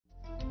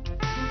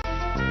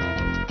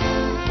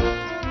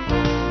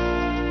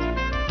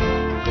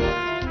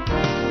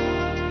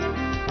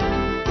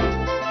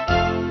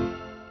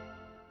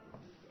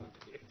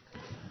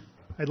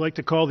I'd like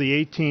to call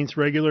the 18th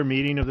regular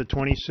meeting of the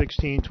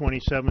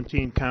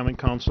 2016-2017 Common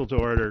Council to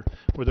order.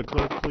 Would the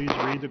clerk please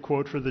read the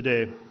quote for the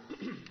day?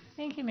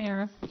 Thank you,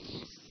 Mayor.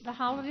 The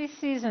holiday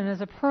season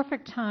is a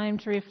perfect time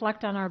to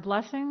reflect on our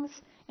blessings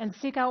and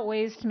seek out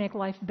ways to make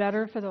life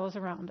better for those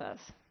around us.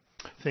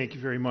 Thank you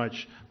very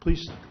much.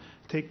 Please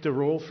take the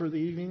roll for the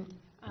evening.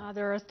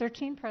 There are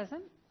 13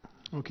 present.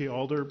 Okay,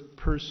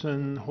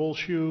 Alderperson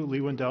Holshoe,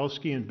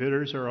 Lewandowski, and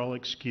Bitters are all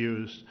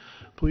excused.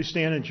 Please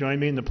stand and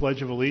join me in the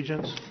Pledge of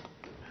Allegiance.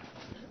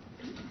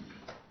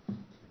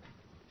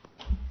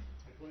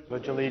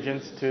 Pledge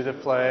allegiance to the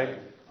flag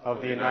of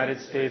the United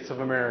States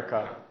of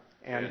America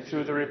and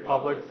to the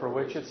republic for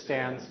which it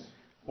stands,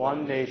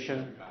 one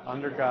nation,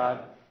 under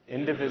God,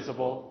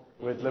 indivisible,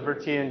 with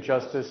liberty and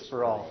justice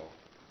for all.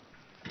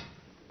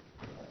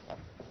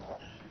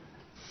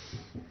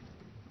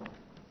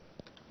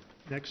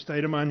 Next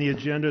item on the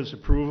agenda is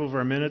approval of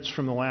our minutes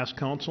from the last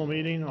council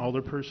meeting.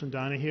 Alderperson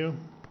Donahue.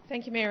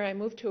 Thank you, Mayor. I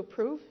move to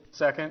approve.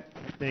 Second.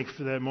 Thank you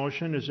for that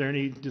motion. Is there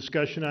any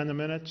discussion on the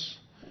minutes?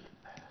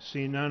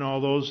 Seeing none,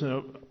 all those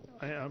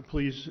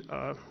please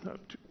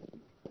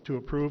to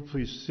approve,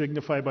 please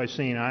signify by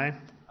saying aye.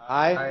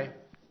 Aye.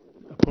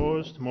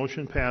 Opposed?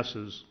 Motion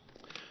passes.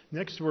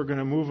 Next, we're going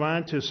to move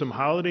on to some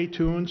holiday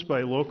tunes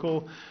by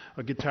local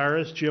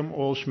guitarist Jim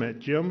Olschmidt.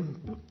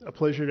 Jim, a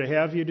pleasure to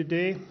have you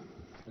today.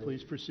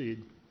 Please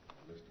proceed.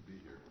 Nice to be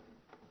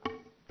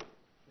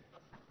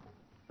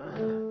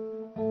here.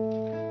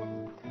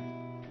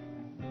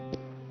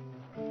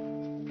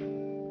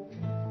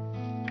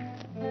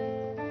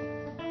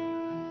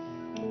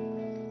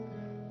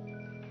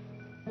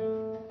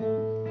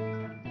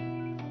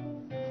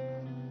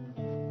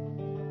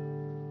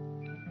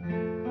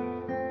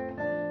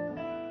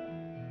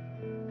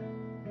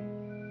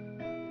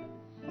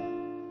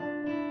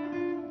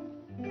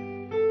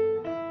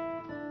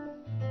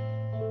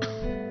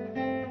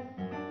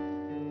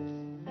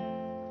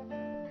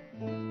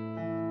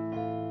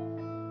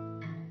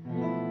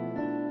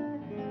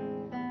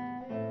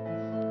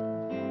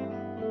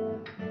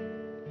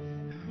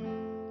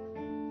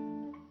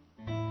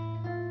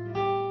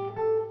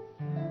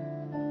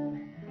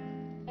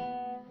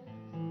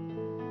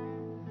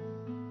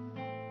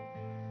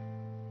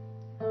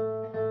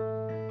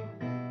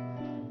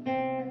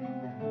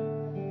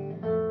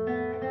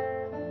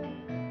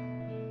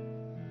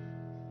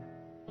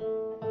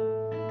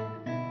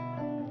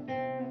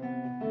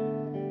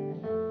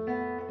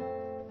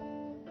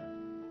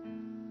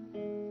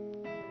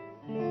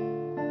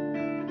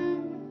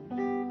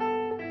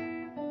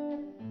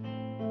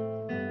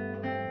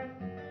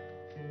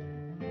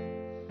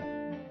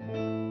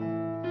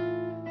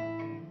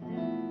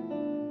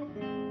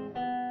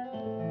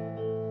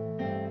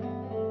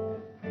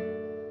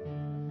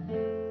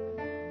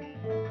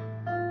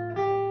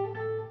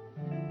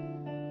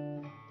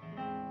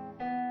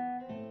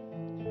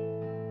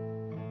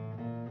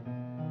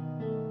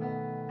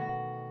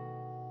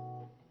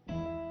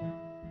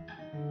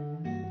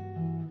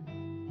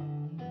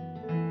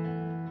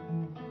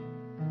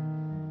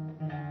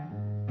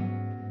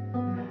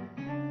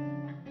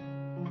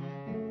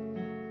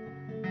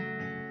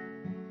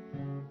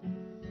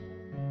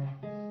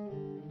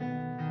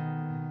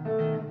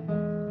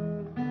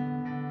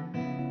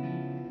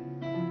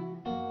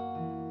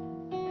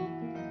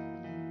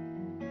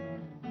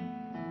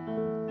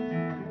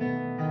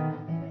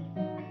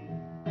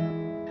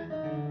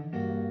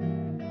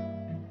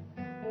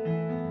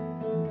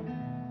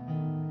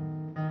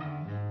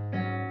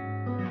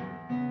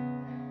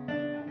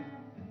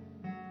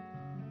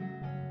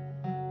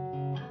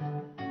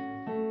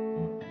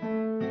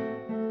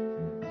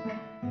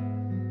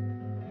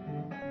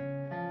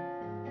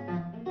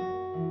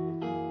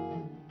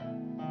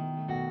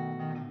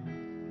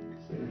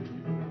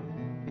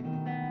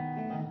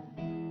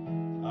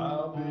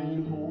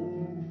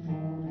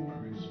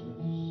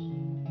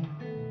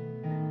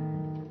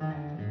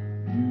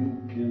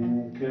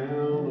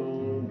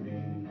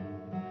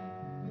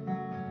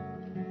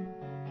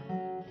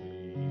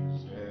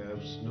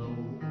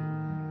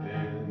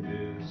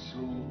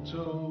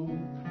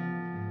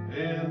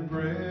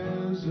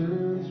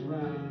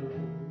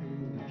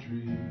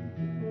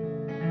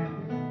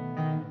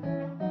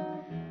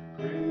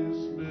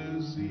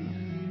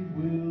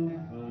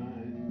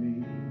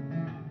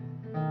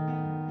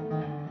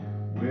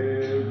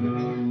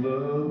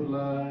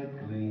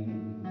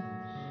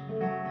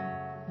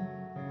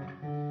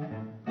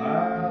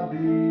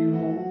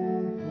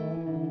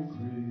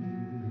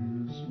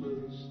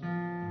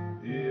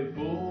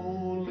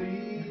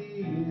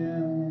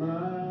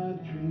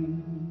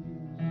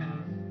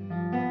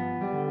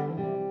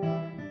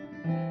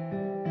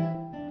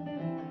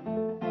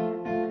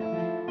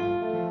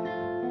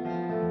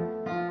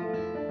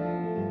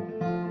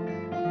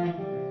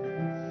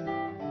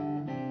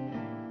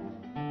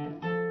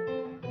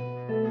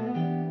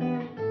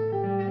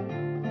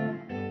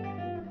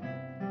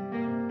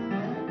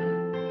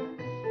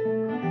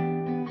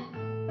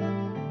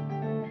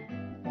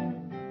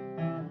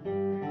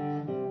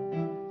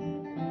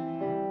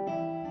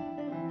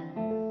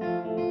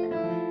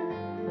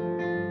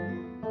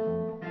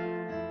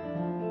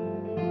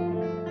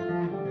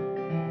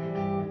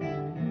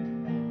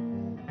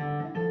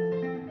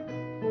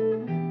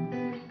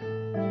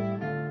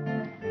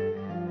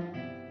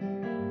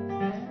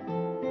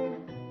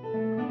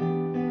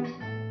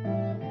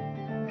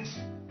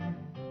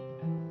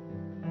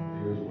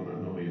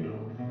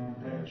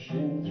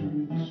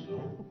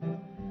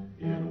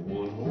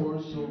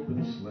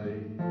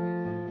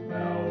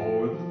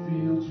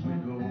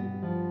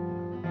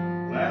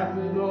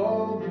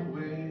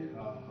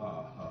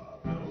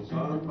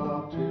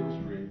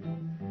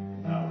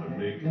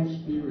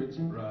 making spirits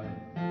bright.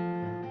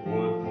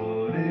 What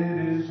fun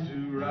it is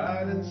to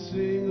ride and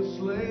sing a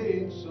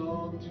sleighing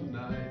song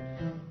tonight.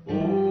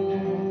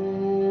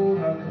 Oh,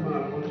 now come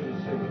on, I want you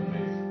to sing with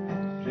me.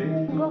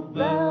 Jingle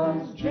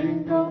bells,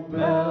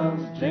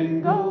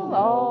 jingle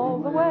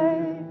all the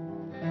way.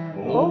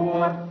 Oh,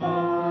 what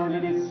fun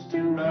it is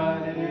to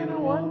ride in a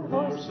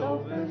one-horse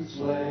open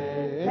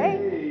sleigh.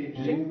 Hey,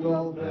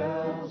 jingle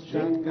bells,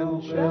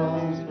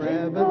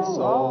 rabbits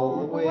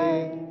all the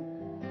way.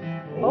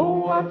 Oh,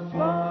 what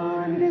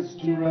fun it is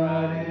to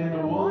ride in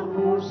a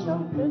one-horse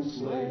open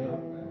sleigh.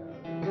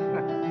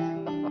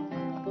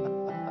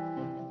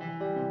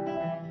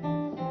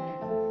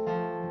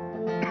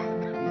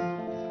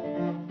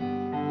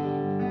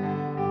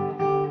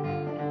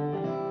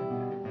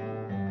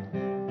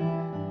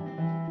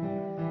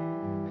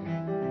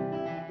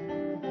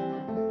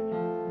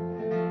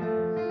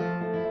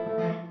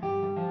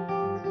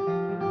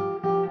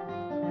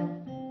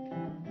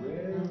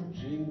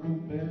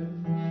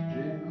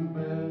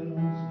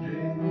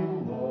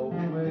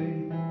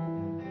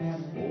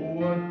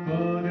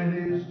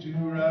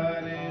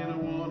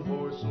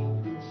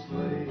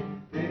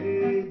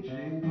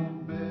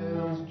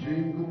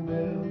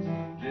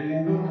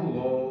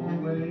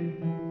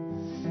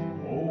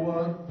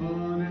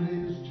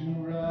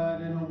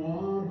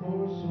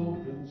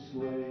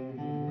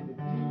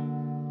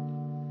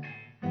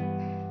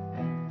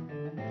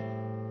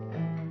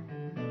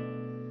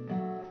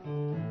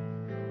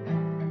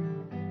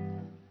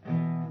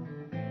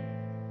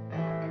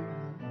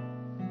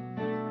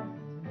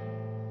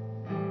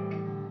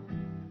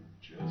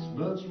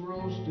 Chestnuts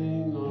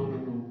roasting on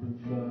an open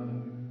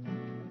fire.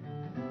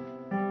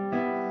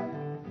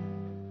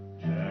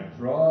 Jack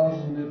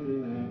Frost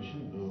nipping at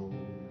your nose.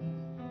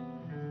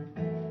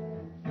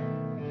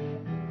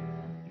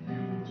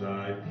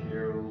 Yuletide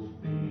carols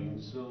being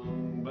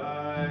sung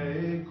by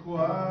a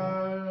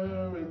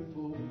choir and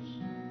folks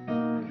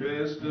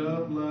dressed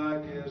up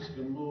like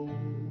Eskimos.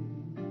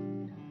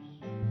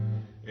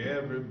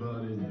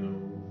 Everybody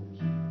knows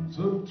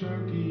some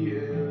turkey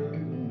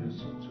and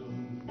mistletoe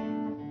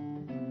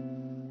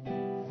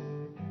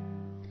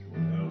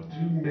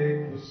to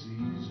make the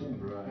season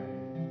bright.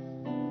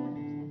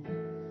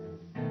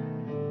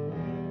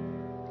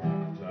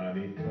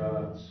 Tiny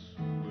tots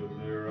with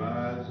their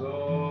eyes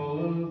all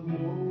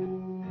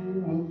aglow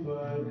will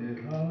find it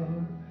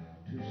hard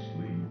to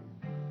sleep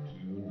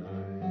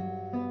tonight.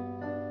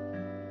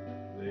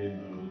 They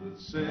know that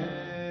Santa's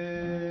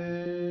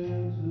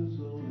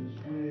on his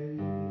way.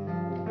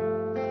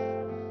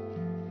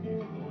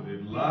 He's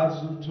loaded lots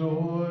of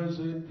toys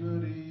and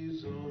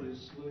goodies on his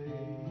sleigh.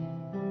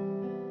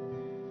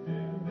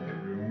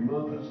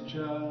 Mother's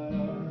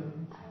child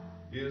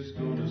is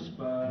gonna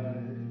spy,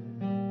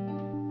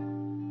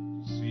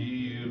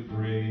 see if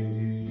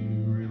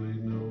reindeer really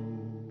know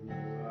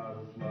how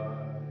to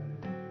fly.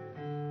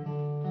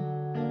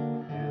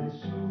 And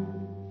so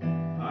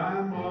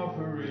I'm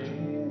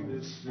offering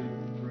this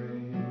simple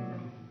phrase.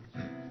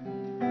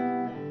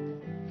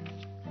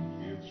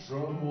 It's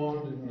from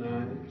 1 to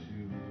 92.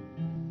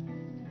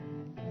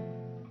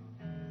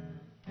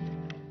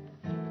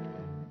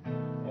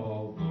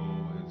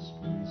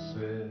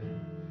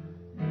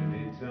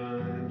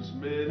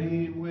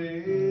 Many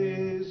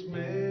ways,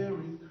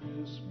 Merry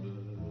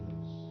Christmas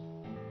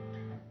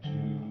to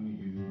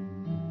you.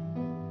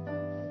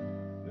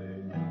 They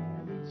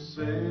know that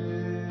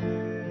Santa's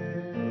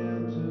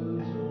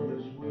on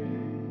his way.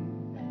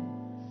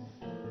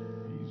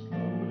 He's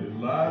loaded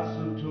lots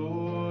of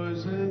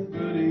toys and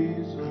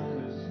goodies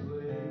on his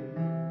sleigh.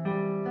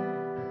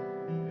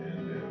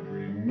 And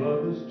every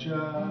mother's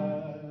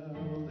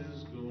child is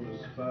gonna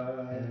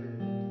spy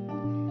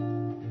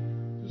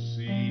to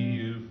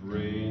see if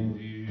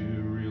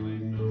reindeer really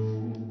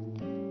know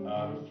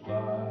how to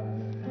fly.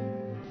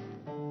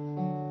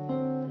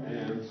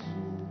 And so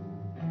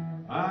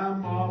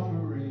I'm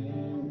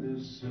offering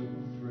this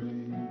simple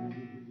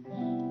phrase to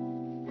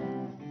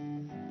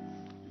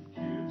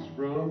kids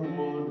from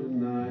 1 to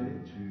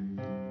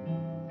 92.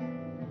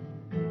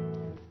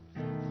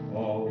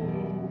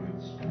 Although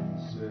it's been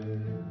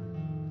said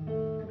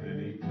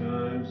many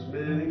times,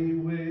 many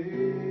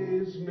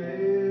ways,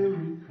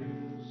 Merry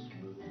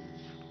Christmas.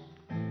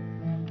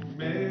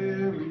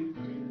 Merry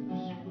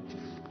Christmas,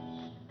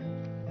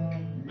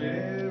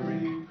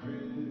 Merry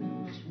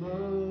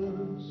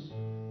Christmas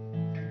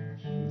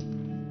to you.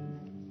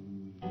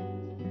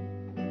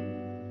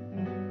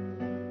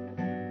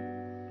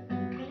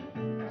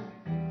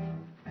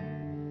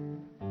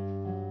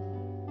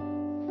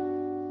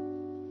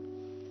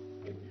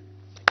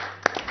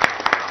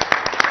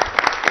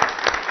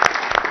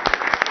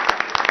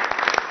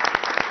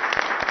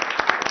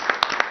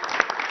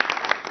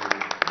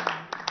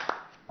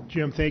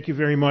 Jim, thank you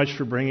very much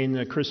for bringing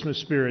the Christmas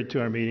spirit to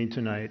our meeting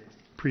tonight.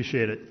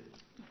 Appreciate it.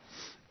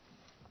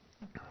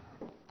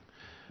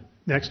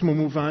 Next, we'll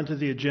move on to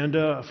the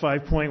agenda.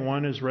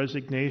 5.1 is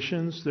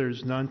resignations.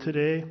 There's none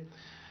today.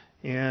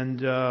 And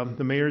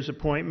the mayor's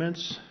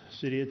appointments.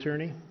 City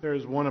Attorney? There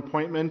is one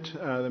appointment.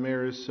 The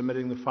mayor is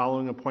submitting the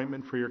following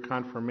appointment for your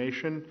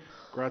confirmation.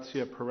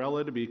 Grazia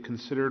Perella to be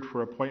considered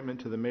for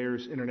appointment to the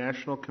Mayor's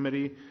International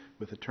Committee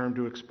with a term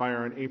to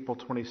expire on April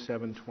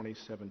 27,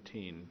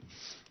 2017.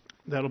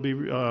 That'll be,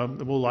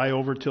 will lie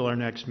over till our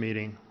next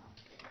meeting.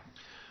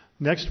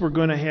 Next, we're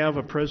going to have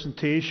a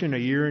presentation, a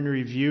year in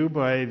review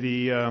by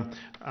the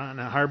on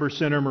Harbor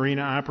Center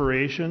Marina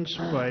Operations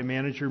by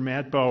Manager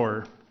Matt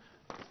Bauer.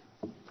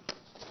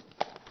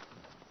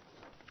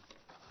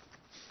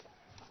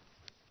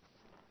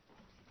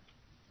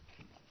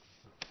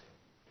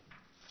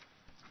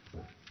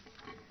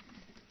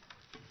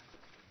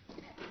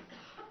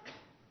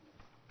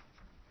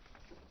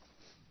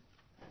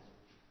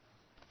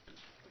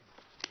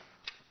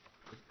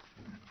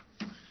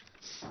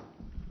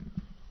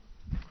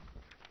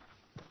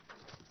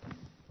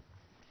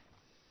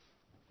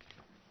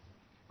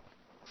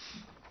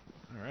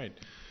 All right.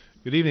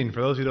 Good evening.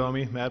 For those who don't know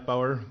me, Matt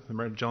Bauer, the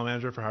General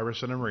Manager for Harbor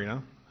Center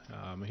Marina.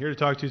 I'm here to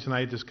talk to you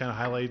tonight, just kind of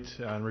highlight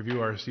and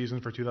review our season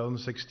for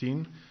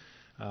 2016,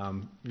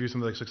 review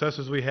some of the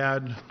successes we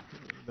had,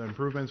 the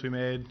improvements we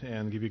made,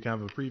 and give you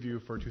kind of a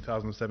preview for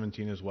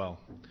 2017 as well.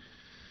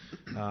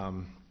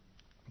 To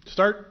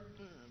start,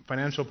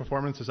 financial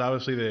performance is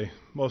obviously the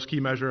most key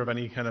measure of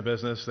any kind of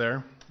business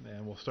there,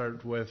 and we'll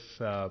start with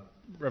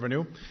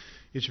revenue.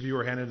 Each of you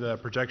were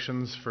handed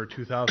projections for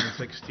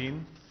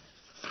 2016.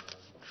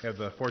 We have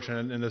the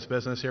fortune in this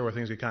business here where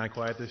things get kind of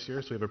quiet this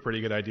year, so we have a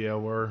pretty good idea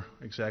where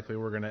exactly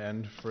we're going to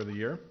end for the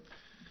year.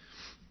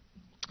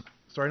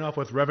 Starting off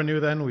with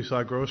revenue then, we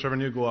saw gross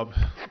revenue go up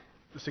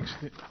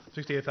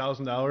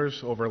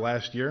 $68,000 over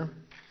last year.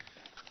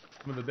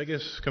 One of the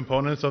biggest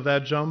components of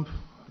that jump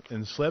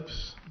in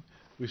slips,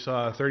 we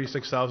saw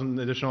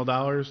 $36,000 additional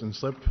dollars in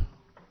slip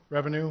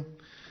revenue.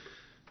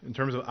 In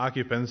terms of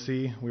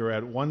occupancy, we were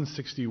at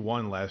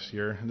 161 last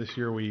year, and this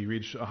year we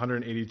reached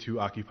 182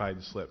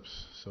 occupied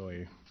slips, so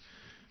a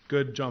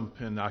good jump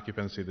in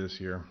occupancy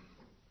this year.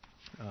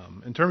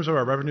 In terms of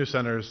our revenue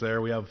centers there,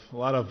 we have a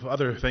lot of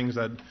other things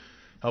that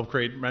help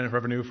create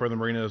revenue for the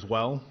marina as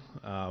well.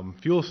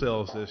 Fuel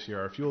sales this year,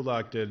 our fuel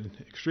dock did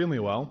extremely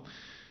well.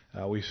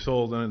 We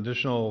sold an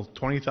additional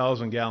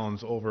 20,000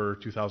 gallons over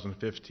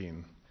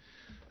 2015.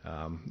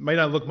 Might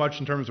not look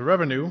much in terms of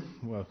revenue.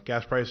 Well,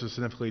 gas price is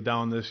significantly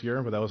down this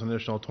year, but that was an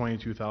additional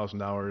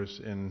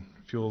 $22,000 in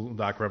fuel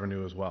dock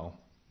revenue as well.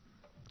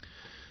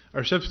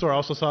 Our ship store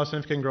also saw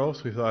significant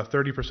growth. We saw a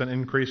 30%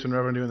 increase in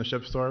revenue in the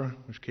ship store,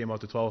 which came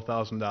out to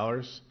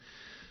 $12,000.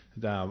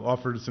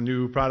 Offered some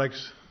new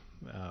products,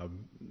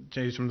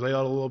 changed some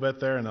layout a little bit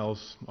there, and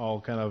those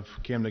all kind of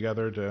came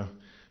together to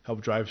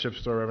help drive ship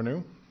store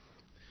revenue.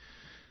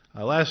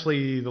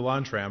 Lastly, the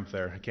launch ramp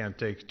there. I can't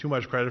take too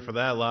much credit for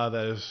that. A lot of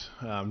that is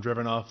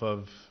driven off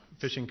of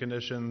fishing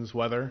conditions,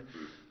 weather,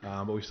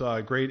 but we saw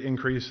a great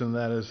increase in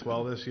that as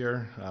well this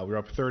year. We were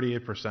up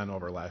 38%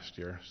 over last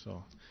year,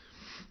 so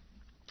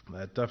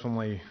that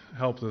definitely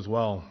helped as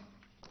well.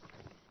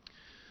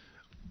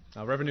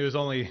 Revenue is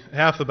only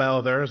half the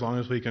battle there. As long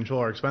as we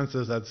control our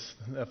expenses, that's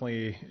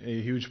definitely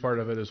a huge part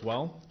of it as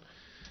well.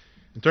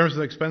 In terms of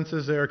the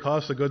expenses there,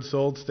 cost of goods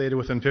sold stayed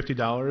within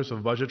 $50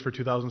 of budget for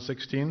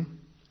 2016.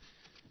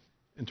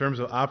 In terms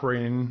of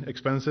operating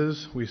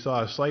expenses, we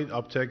saw a slight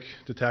uptick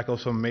to tackle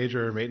some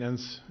major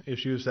maintenance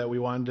issues that we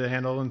wanted to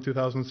handle in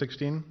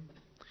 2016.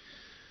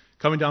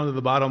 Coming down to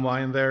the bottom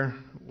line there,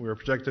 we were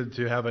projected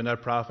to have a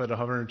net profit of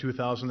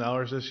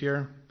 $102,000 this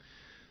year.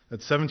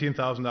 That's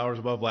 $17,000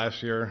 above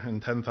last year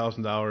and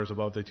 $10,000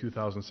 above the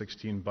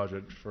 2016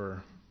 budget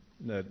for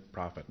net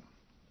profit.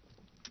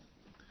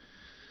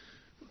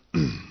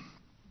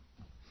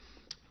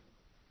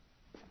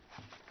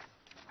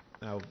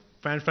 Now,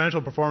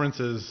 financial performance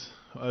is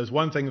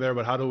one thing there,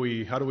 but how do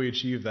we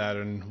achieve that,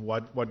 and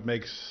what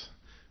makes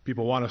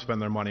people want to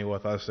spend their money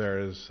with us there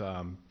is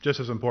just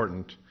as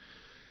important.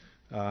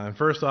 And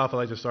first off, I'd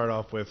like to start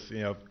off with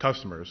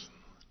customers.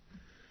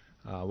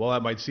 Well,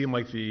 that might seem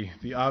like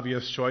the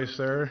obvious choice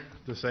there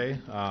to say.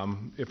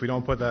 If we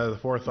don't put that at the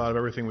forethought of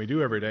everything we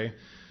do every day,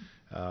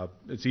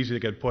 it's easy to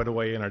get put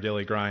away in our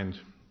daily grind.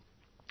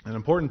 An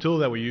important tool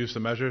that we use to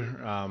measure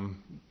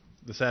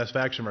the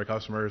satisfaction of our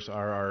customers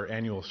are our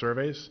annual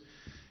surveys.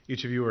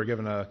 Each of you were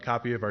given a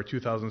copy of our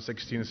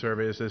 2016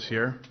 surveys this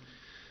year.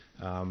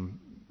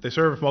 They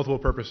serve multiple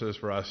purposes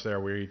for us there.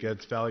 We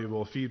get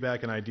valuable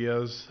feedback and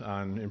ideas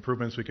on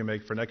improvements we can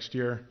make for next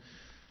year,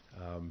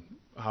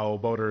 how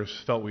boaters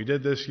felt we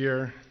did this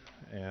year,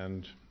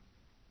 and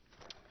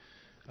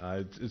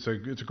it's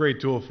a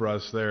great tool for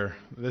us there.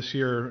 This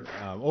year,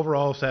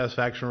 overall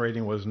satisfaction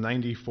rating was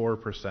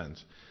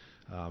 94%.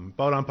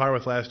 About on par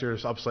with last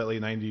year's, up slightly.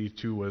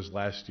 92 was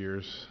last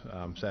year's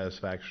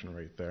satisfaction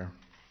rate there.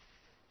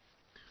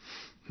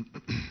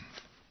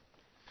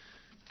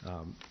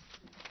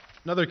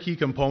 Another key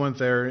component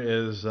there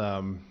is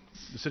the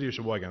city of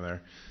Sheboygan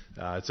there.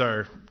 It's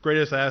our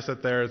greatest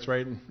asset there. It's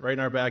right in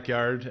our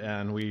backyard,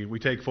 and we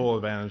take full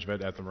advantage of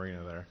it at the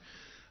marina there.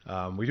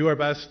 We do our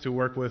best to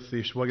work with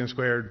the Sheboygan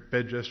Square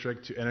Bid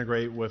District to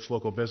integrate with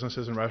local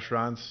businesses and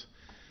restaurants.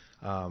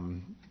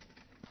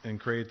 and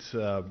create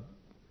the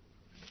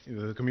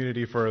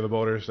community for the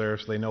boaters there,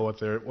 so they know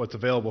what's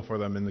available for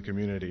them in the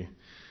community.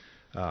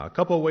 A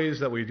couple of ways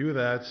that we do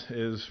that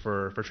is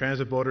for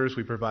transit boaters,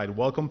 we provide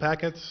welcome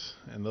packets,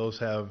 and those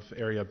have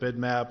area bid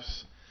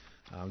maps,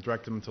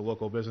 direct them to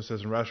local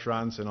businesses and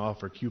restaurants, and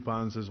offer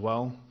coupons as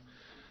well.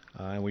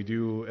 And we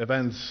do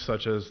events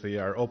such as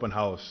our open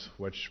house,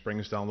 which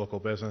brings down local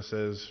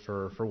businesses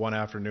for one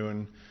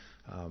afternoon.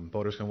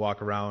 Boaters can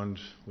walk around,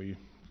 we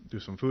do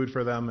some food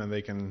for them, and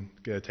they can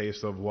get a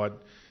taste of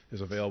what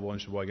is available in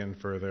Sheboygan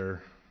for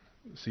their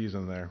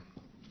season there.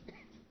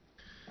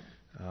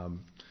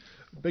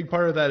 A big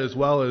part of that as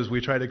well is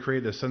we try to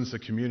create a sense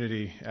of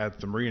community at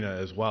the marina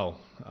as well.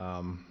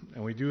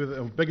 And we do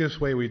the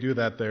biggest way we do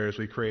that there is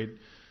we create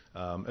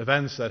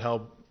events that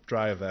help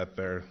drive that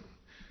there.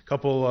 A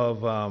couple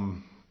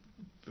of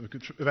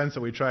events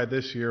that we tried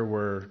this year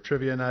were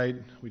trivia night.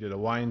 We did a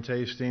wine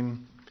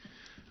tasting,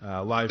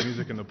 live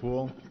music in the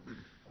pool.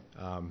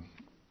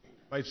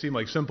 Might seem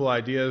like simple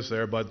ideas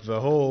there, but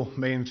the whole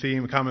main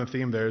theme, common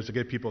theme there is to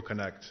get people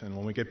connect. And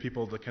when we get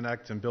people to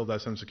connect and build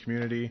that sense of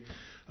community,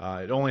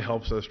 it only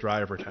helps us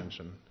drive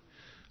retention.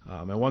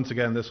 And once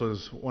again, this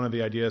was one of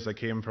the ideas that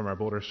came from our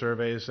boater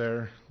surveys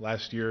there.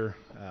 Last year,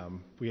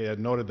 we had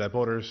noted that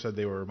boaters said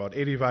they were about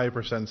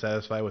 85%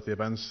 satisfied with the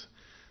events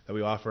that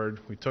we offered.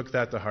 We took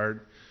that to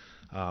heart.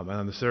 And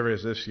on the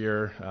surveys this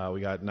year,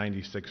 we got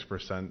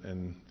 96%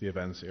 in the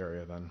events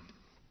area then.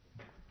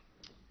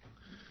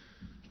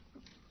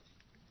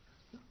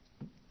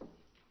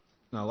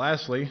 Now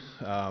lastly,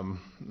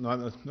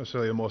 not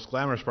necessarily the most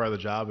glamorous part of the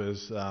job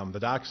is the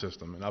dock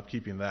system and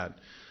upkeeping that.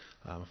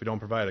 If we don't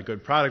provide a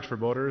good product for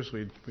boaters,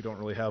 we don't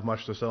really have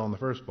much to sell in the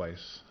first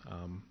place.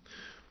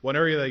 One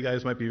area that you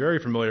guys might be very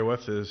familiar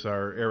with is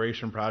our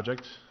aeration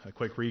project. A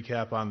quick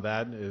recap on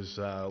that is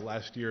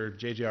last year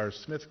JJR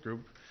Smith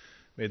Group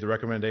made the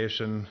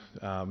recommendation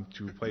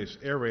to place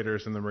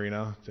aerators in the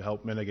marina to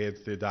help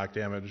mitigate the dock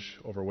damage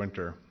over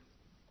winter.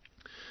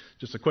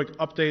 Just a quick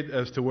update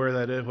as to where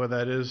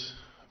that is.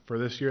 For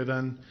this year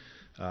then,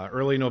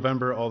 early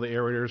November, all the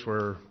aerators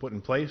were put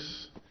in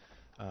place.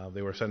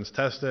 They were since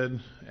tested,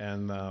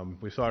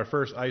 and we saw our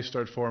first ice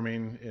start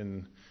forming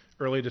in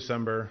early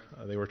December.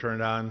 They were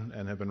turned on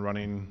and have been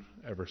running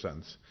ever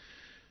since.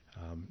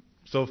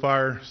 So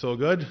far, so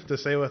good to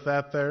say with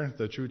that there.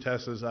 The true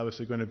test is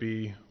obviously going to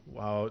be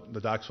how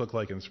the docks look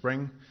like in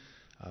spring,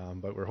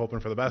 but we're hoping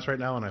for the best right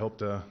now, and I hope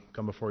to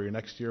come before you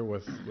next year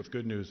with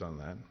good news on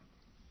that.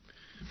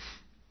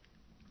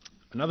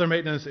 Another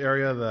maintenance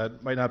area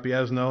that might not be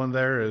as known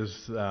there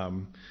is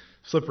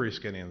slippery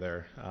skinning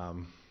there.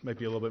 Might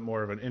be a little bit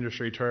more of an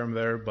industry term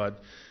there,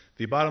 but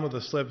the bottom of the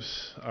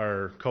slips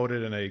are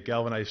coated in a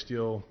galvanized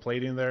steel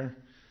plating there,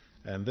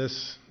 and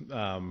this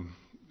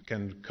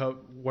can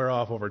wear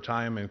off over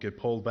time and get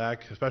pulled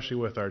back, especially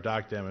with our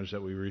dock damage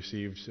that we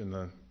received in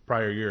the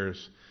prior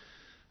years.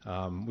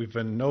 We've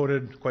been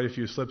noted quite a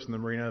few slips in the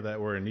marina that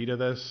were in need of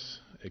this.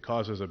 It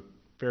causes a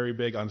very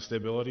big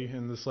instability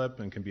in the slip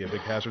and can be a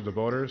big hazard to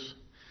boaters.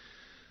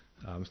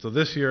 So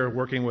this year,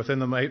 working within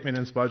the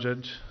maintenance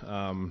budget,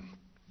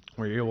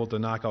 we were able to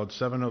knock out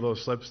 7 of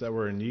those slips that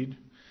were in need.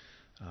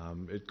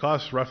 It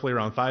costs roughly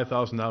around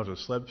 $5,000 a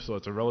slip, so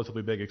it's a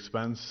relatively big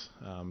expense.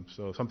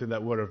 So something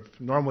that would have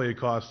normally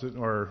cost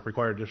or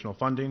required additional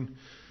funding,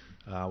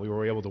 we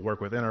were able to work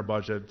within our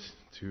budget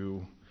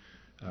to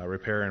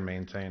repair and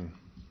maintain.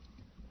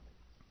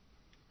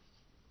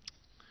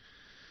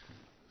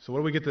 So what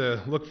do we get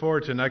to look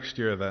forward to next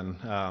year then?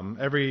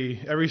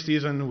 Every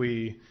season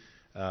we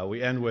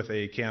end with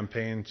a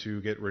campaign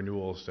to get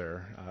renewals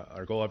there.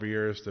 Our goal every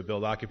year is to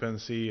build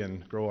occupancy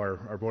and grow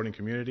our boating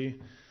community.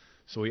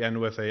 So we end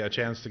with a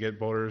chance to get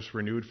boaters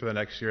renewed for the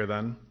next year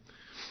then.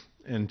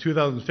 In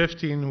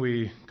 2015,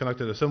 we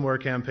conducted a similar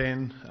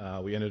campaign.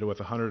 We ended with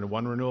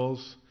 101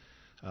 renewals.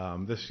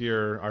 This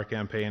year, our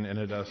campaign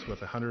ended us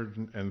with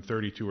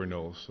 132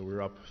 renewals. So we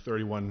were up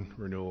 31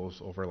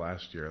 renewals over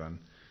last year then.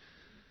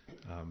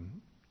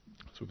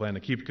 So we plan to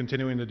keep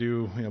continuing to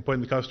do,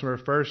 putting the customer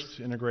first,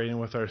 integrating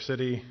with our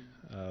city,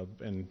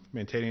 and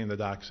maintaining the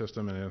dock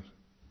system in a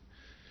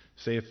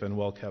safe and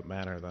well-kept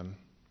manner then.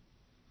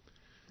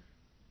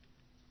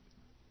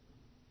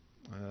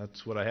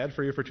 That's what I had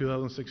for you for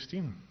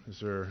 2016. Is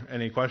there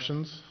any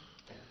questions?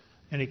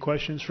 Any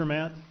questions for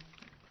Matt?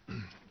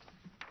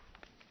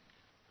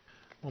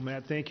 Well,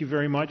 Matt, thank you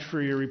very much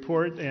for your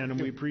report, and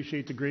we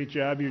appreciate the great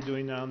job you're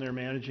doing down there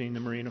managing the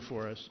marina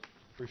for us.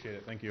 Appreciate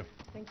it. Thank you.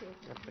 Thank you.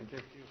 Thank you.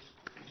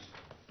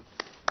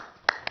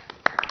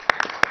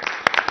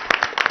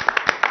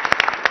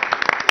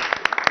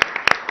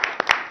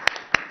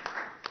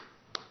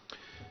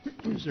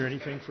 Is there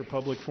anything for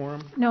public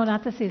forum? No,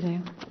 not this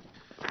evening.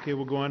 Okay,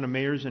 we'll go on to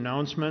mayor's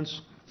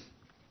announcements.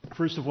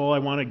 First of all, I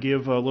want to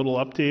give a little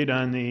update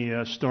on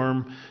the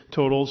storm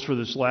totals for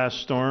this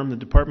last storm. The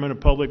Department of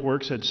Public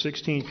Works had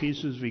 16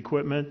 pieces of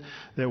equipment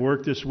that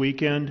worked this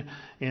weekend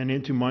and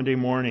into Monday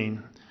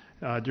morning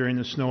during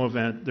the snow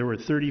event. There were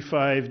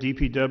 35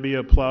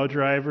 DPW plow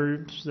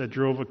drivers that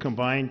drove a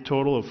combined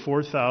total of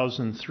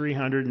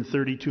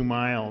 4,332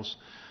 miles.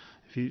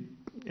 If you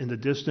and the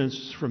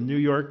distance from New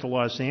York to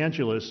Los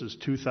Angeles is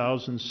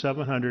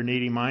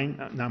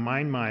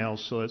 2,789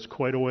 miles, so that's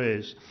quite a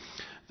ways.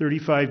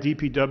 35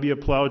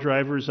 DPW plow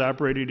drivers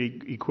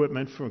operated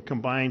equipment for a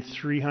combined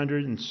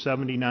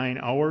 379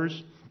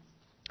 hours,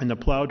 and the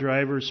plow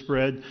drivers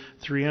spread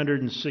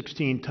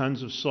 316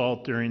 tons of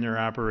salt during their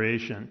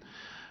operation.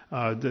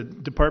 The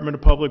Department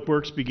of Public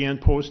Works began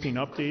posting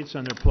updates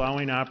on their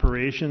plowing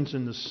operations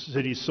in the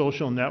city's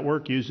social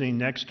network using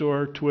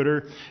Nextdoor,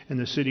 Twitter, and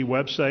the city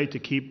website to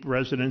keep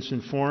residents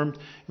informed.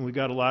 And we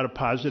got a lot of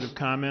positive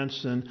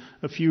comments and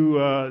a few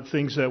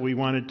things that we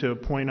wanted to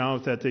point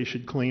out that they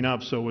should clean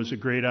up. So it was a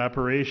great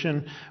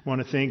operation. I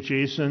want to thank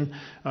Jason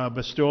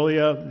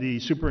Bastolia,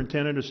 the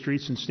Superintendent of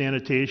Streets and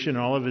Sanitation,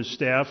 all of his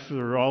staff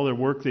for all their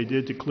work they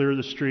did to clear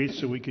the streets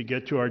so we could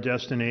get to our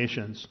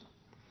destinations.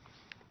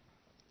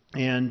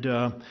 And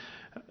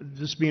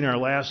this being our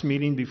last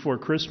meeting before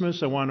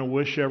Christmas, I want to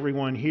wish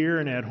everyone here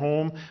and at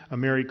home a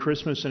Merry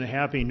Christmas and a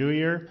Happy New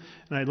Year.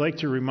 And I'd like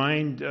to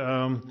remind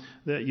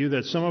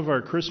that some of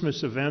our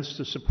Christmas events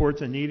to support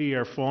the needy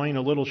are falling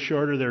a little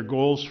short of their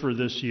goals for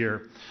this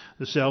year.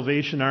 The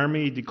Salvation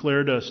Army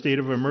declared a state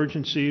of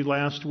emergency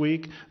last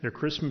week. Their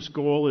Christmas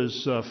goal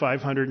is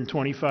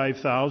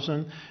 $525,000,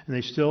 and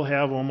they still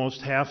have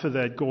almost half of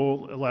that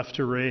goal left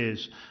to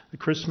raise. The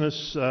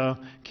Christmas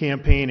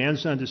campaign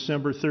ends on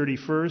December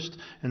 31st,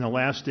 and the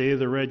last day of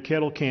the Red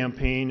Kettle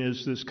campaign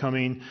is this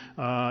coming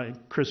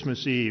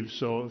Christmas Eve.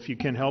 So if you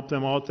can help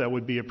them out, that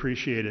would be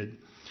appreciated.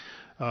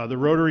 The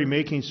Rotary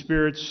Making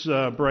Spirits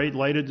bright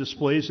lighted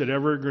displays at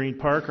Evergreen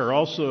Park are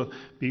also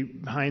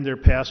behind their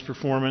past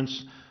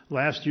performance.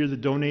 Last year, the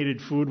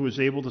donated food was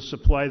able to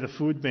supply the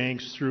food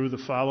banks through the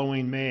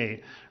following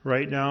May.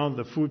 Right now,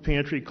 the food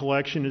pantry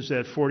collection is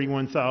at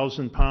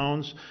 41,000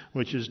 pounds,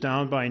 which is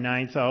down by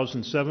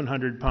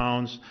 9,700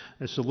 pounds.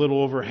 It's a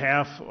little over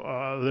half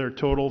their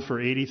total for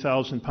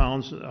 80,000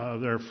 pounds,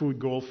 their food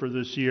goal for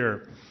this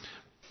year.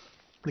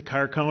 The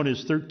car count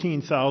is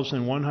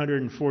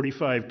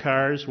 13,145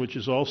 cars, which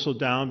is also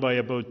down by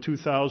about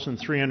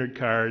 2,300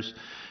 cars.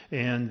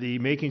 And the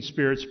Making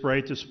Spirits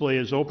Bright display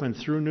is open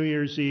through New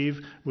Year's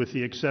Eve, with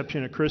the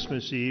exception of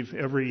Christmas Eve,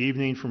 every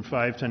evening from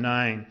 5 to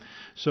 9.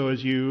 So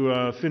as you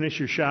finish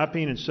your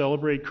shopping and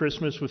celebrate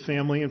Christmas with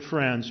family and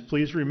friends,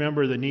 please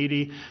remember the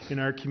needy in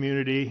our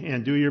community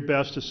and do your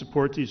best to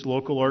support these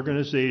local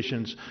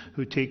organizations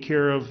who take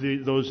care of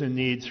those in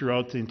need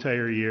throughout the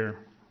entire year.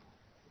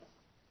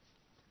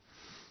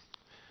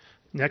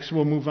 Next,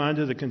 we'll move on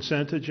to the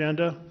consent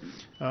agenda.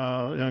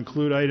 It'll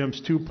include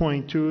items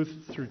 2.2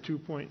 through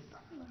 2.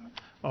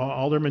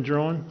 Alderman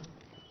Drone.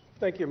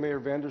 Thank you,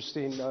 Mayor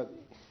Vanderstein.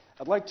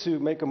 I'd like to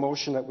make a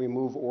motion that we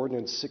move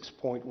ordinance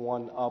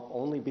 6.1 up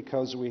only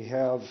because we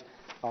have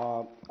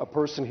a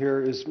person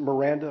here. Is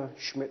Miranda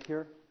Schmidt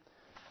here?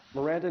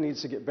 Miranda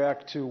needs to get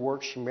back to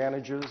work. She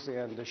manages,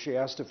 and she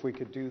asked if we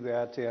could do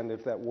that, and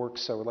if that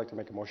works, I would like to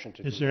make a motion to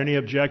do that. Is there any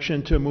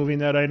objection to moving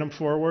that item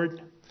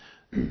forward?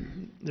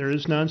 There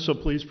is none, so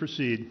please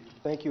proceed.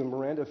 Thank you. And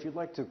Miranda, if you'd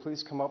like to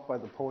please come up by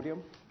the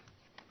podium.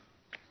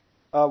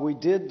 We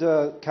did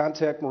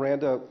contact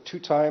Miranda 2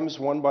 times,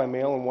 one by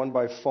mail and one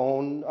by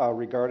phone,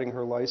 regarding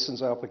her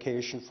license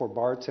application for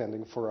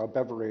bartending for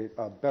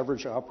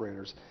beverage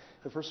operators.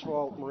 And first of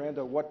all,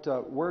 Miranda,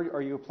 where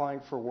are you applying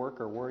for work,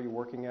 or where are you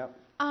working at?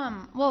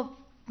 Well,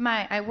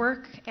 I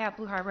work at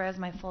Blue Harbor as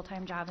my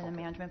full-time job in the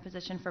management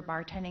position for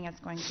bartending. It's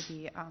going to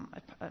be a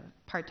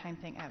part-time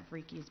thing at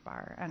Ricky's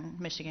Bar on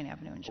Michigan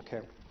Avenue in Sheboygan.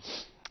 Okay.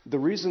 The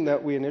reason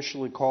that we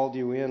initially called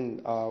you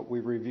in,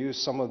 we review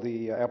some of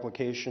the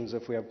applications.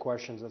 If we have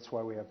questions, that's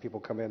why we have people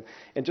come in.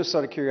 And just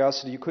out of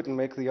curiosity, you couldn't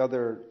make the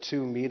other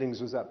 2 meetings.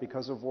 Was that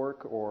because of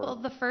work, or? Well,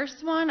 the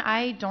first one,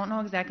 I don't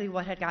know exactly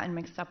what had gotten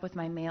mixed up with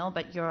my mail,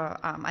 but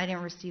I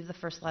didn't receive the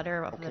first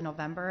letter of the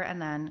November,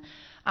 and then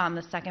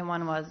the second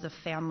one was the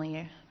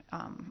family.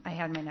 I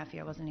had my nephew.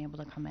 I wasn't able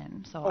to come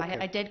in, so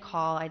I did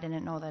call. I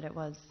didn't know that it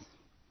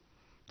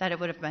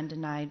would have been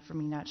denied for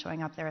me not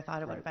showing up there. I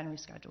thought it would have been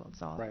rescheduled,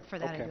 so for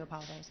that I do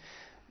apologize.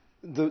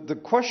 The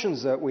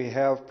questions that we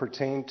have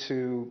pertain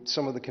to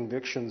some of the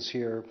convictions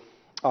here.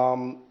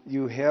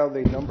 You have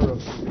a number of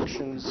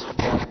convictions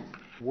that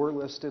were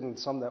listed and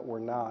some that were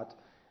not,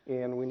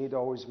 and we need to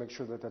always make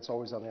sure that that's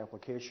always on the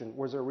application.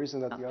 Was there a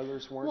reason that the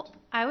others weren't? Well,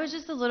 I was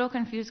just a little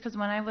confused because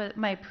when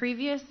my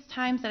previous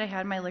times that I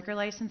had my liquor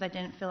license, I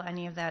didn't fill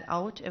any of that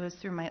out. It was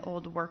through my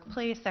old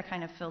workplace that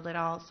kind of filled it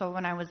out. So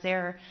when I was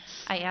there,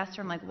 I asked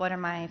her, I'm like, what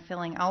am I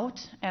filling out?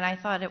 And I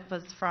thought it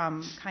was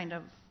from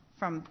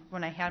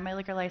when I had my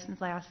liquor license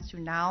last to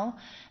now.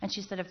 And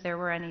she said if there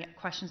were any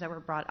questions that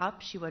were brought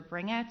up, she would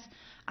bring it.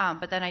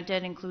 But then I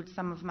did include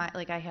some of my,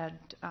 I had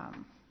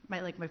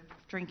my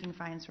drinking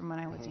fines from when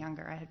I was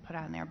younger. I had put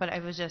on there, but I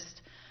was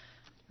just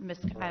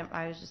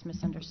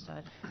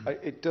misunderstood.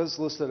 It does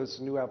list that it's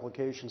a new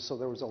application, so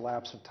there was a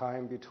lapse of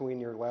time between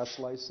your last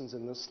license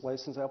and this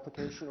license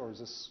application, or is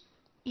this?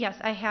 Yes,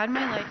 I had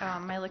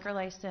my liquor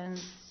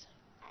license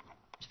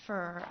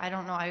for, I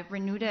don't know, I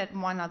renewed it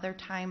one other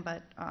time,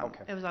 but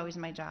it was always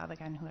my job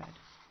again who had.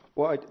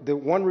 Well, the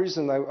one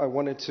reason I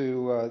wanted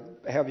to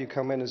have you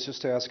come in is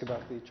just to ask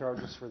about the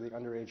charges for the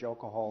underage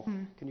alcohol.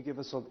 Can you give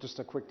us just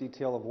a quick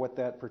detail of what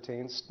that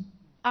pertains?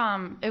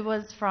 It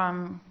was just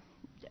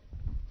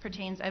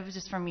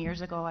from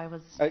years ago.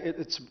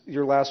 It's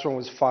your last one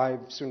was 5,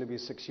 soon to be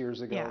 6 years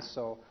ago. Yeah.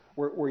 So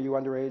were you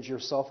underage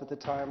yourself at the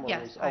time? Or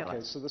Yes, okay, I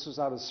was. so this was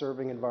out of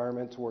serving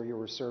environment where you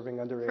were serving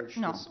underage?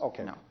 No,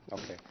 Okay, no.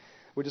 okay.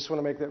 We just want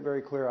to make that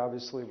very clear.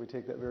 Obviously, we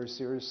take that very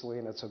seriously,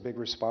 and it's a big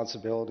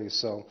responsibility.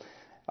 So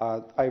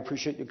I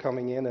appreciate you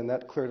coming in, and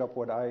that cleared up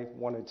what I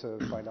wanted to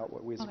find out,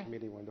 what we as a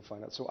committee wanted to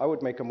find out. So I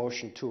would make a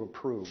motion to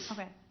approve.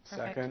 Okay,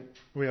 perfect. Second.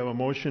 We have a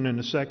motion and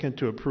a second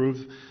to approve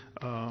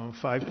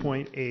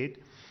 5.8.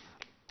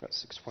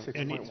 That's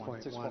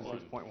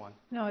 6.1.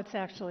 No, it's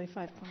actually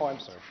 5. Oh, I'm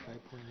sorry.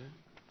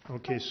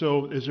 Okay,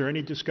 so is there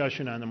any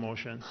discussion on the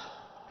motion?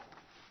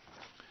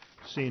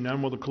 Seeing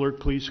none, will the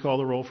clerk please call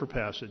the roll for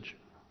passage?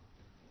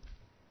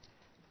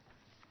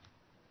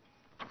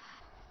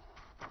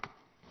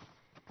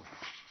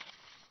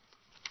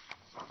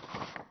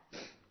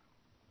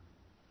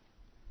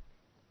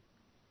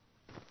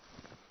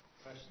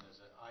 Question, is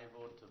it I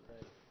vote to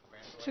grant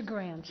the To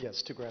grant.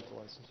 Yes, to grant the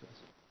license, yes. license.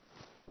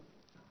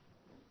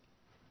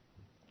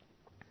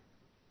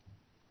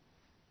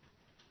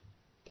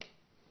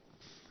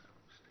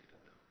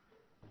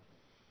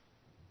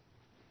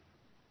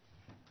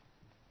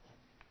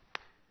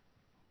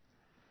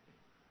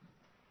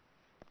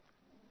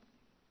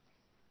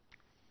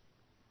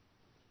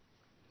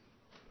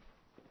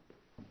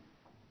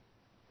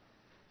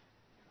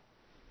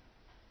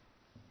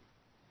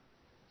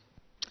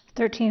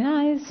 13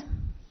 ayes.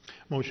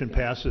 Motion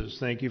passes.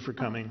 Thank you for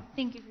coming.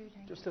 Thank you for your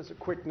time. Just as a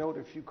quick note,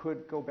 if you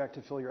could go back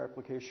to fill your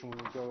application when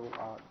you go,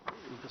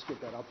 you just get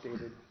that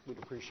updated. We'd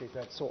appreciate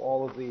that. So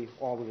all of the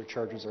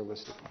charges are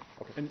listed.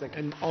 Okay, thank you.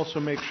 And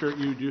also make sure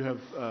you do have,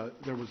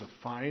 there was a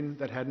fine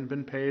that hadn't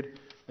been paid,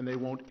 and they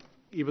won't,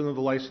 even though the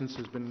license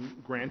has been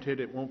granted,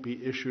 it won't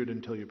be issued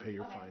until you pay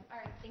your fine. All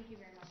right, thank you very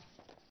much.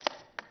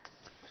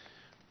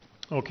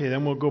 Okay,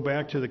 then we'll go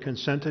back to the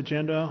consent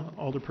agenda.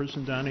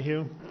 Alderperson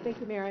Donahue.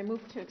 Thank you, Mayor. I move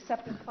to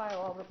accept and file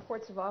all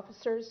reports of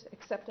officers,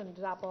 accept and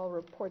adopt all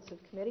reports of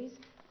committees,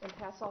 and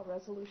pass all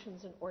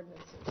resolutions and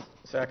ordinances.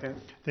 Second.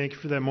 Thank you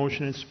for that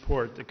motion and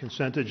support. The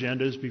consent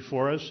agenda is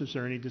before us. Is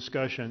there any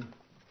discussion?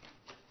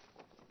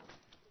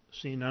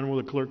 Seeing none,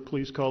 will the clerk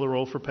please call the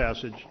roll for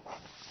passage?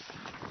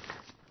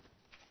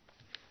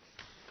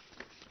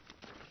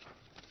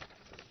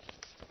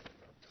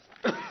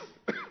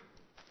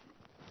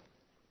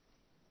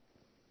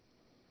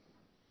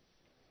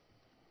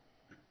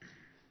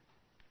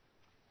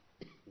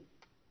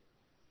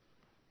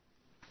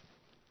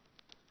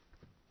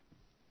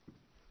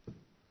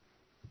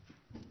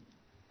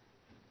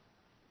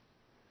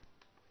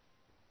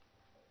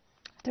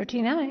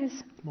 Thirteen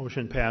ayes.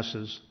 Motion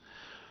passes.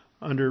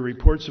 Under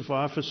reports of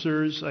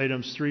officers,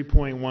 items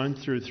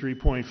 3.1 through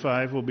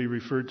 3.5 will be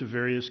referred to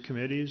various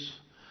committees.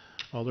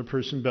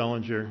 Alderperson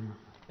Bellinger.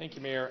 Thank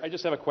you, Mayor. I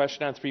just have a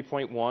question on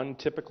 3.1.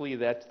 Typically,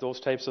 those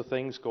types of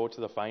things go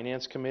to the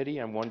Finance Committee.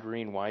 I'm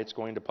wondering why it's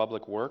going to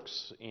Public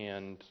Works,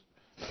 and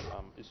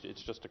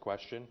it's just a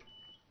question.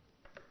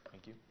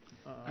 Thank you.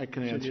 I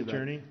can City answer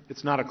Attorney? that.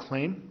 It's not a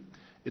claim.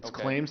 It's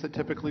Okay. claims that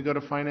typically go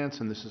to finance,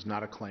 and this is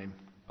not a claim.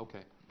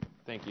 Okay.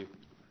 Thank you.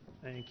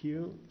 Thank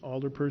you.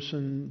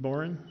 Alderperson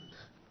Boren.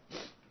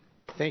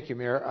 Thank you,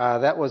 Mayor.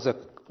 That was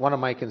one of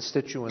my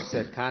constituents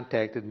that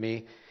contacted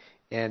me,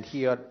 and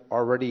he had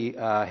already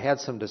had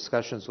some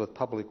discussions with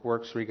Public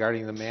Works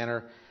regarding the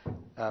matter,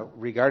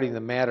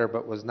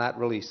 but was not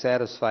really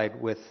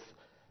satisfied with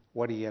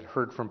what he had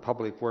heard from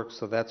Public Works,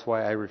 so that's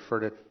why I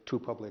referred it to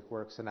Public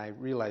Works, and I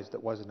realized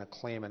it wasn't a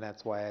claim, and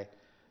that's why I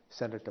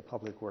sent it to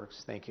Public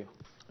Works. Thank you.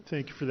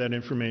 Thank you for that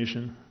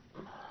information.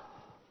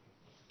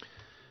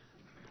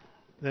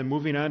 Then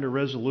moving on to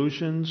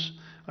resolutions,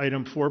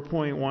 item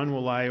 4.1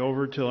 will lie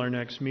over till our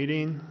next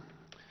meeting.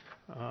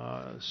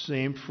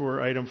 Same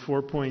for item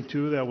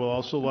 4.2, that will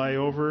also lie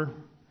over.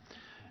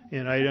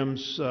 And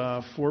items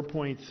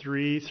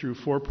 4.3 through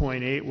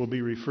 4.8 will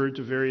be referred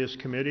to various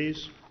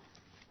committees.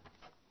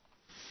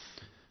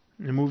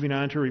 And moving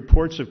on to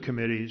reports of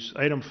committees.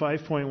 Item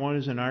 5.1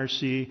 is an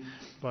RC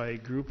by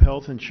Group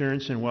Health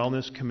Insurance and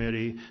Wellness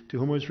Committee, to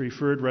whom was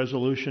referred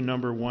resolution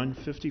number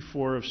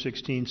 154 of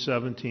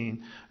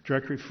 1617.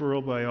 Direct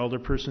referral by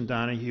Alderperson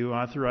Donahue,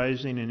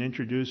 authorizing and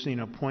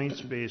introducing a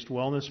points-based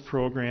wellness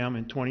program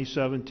in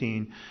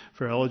 2017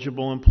 for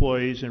eligible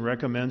employees, and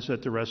recommends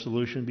that the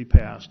resolution be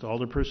passed.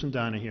 Alderperson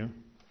Donahue.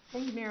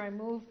 Thank you, Mayor. I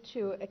move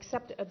to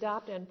accept,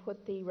 adopt, and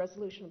put the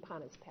resolution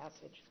upon its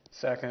passage.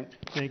 Second.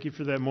 Thank you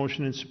for that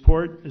motion and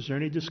support. Is there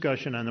any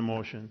discussion on the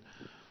motion?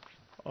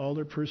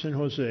 Alderperson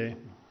Jose.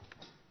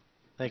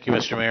 Thank you,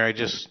 Mr. Mayor. I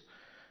just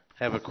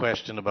have a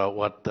question about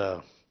what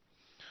the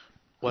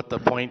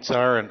points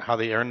are and how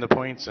they earn the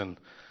points, and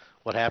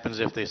what happens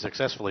if they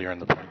successfully earn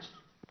the points.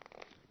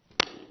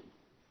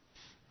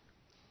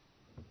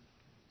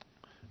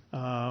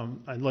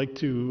 I'd like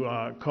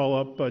to call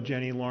up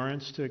Jenny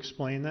Lawrence to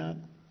explain that.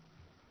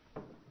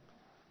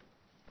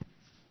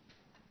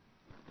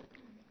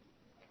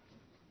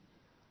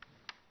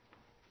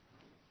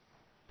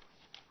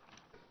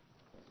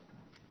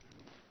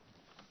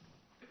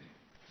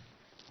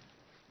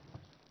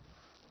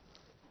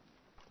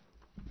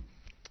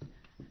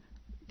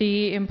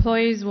 The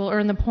employees will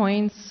earn the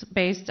points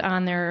based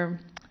on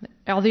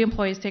all the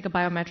employees take a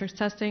biometrics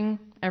testing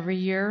every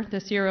year.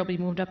 This year it'll be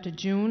moved up to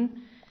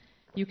June.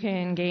 You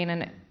can gain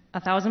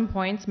 1,000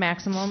 points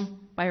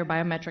maximum by your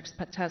biometrics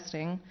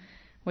testing,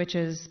 which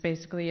is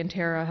basically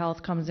Intera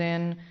Health comes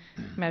in,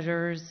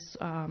 measures,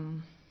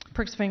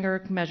 pricks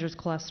finger, measures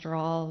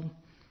cholesterol,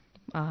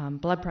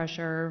 blood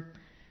pressure,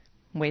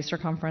 waist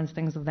circumference,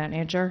 things of that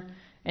nature.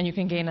 And you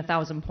can gain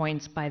 1,000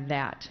 points by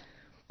that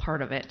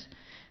part of it.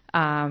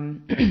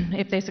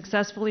 If they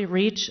successfully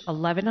reach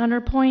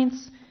 1,100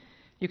 points,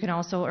 you can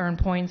also earn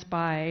points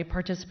by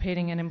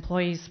participating in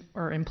employees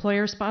or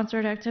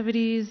employer-sponsored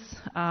activities,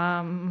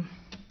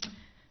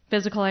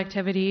 physical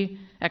activity,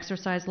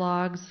 exercise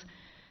logs,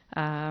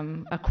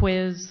 a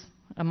quiz,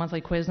 a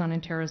monthly quiz on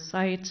Intera's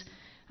site.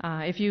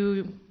 If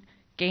you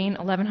gain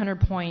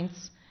 1,100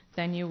 points,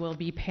 then you will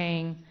be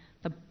paying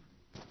the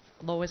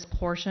lowest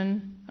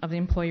portion of the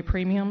employee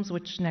premiums,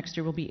 which next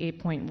year will be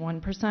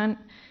 8.1%.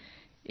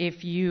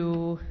 If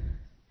you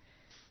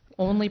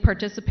only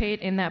participate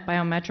in that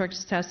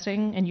biometrics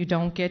testing and you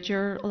don't get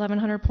your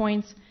 1,100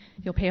 points,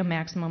 you'll pay a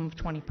maximum of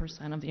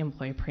 20% of the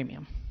employee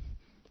premium,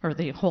 or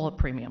the whole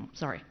premium,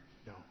 sorry.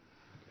 So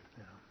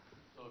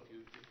if you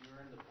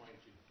earn the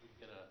points, you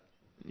get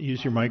a...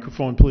 Use your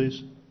microphone,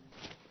 please.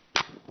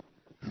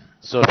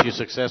 So if you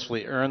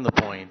successfully earn the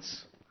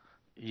points,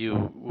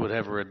 you would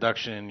have a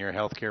reduction in your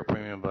health care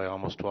premium by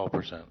almost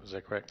 12%. Is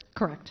that correct?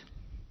 Correct.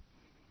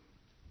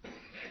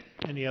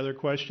 Any other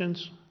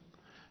questions?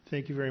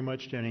 Thank you very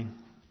much, Jenny.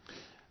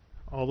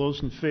 All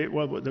those in favor,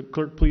 well, the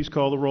clerk please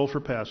call the roll for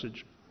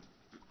passage.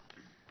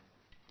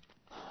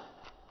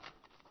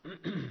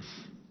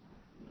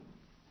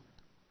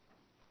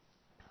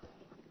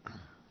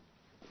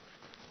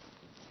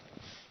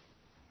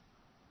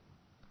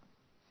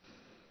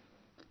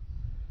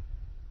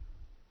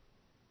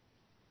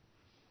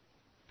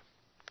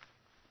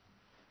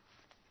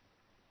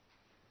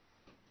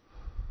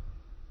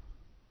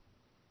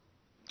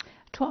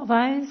 Twelve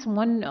ayes,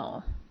 1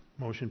 no.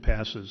 Motion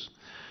passes.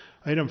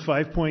 Item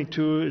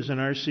 5.2 is an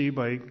RC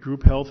by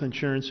Group Health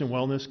Insurance and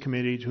Wellness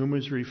Committee, to whom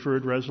is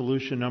referred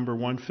resolution number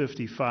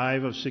 155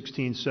 of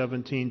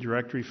 1617,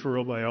 direct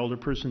referral by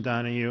Alderperson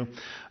Donahue,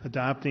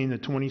 adopting the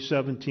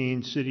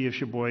 2017 City of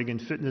Sheboygan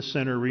Fitness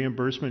Center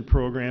reimbursement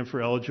program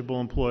for eligible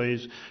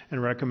employees,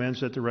 and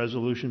recommends that the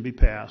resolution be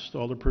passed.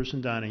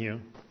 Alderperson Donahue.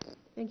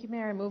 Thank you,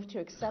 Mayor. I move to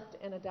accept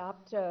and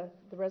adopt the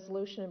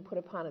resolution and put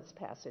upon its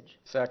passage.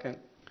 Second.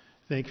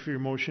 Thank you for your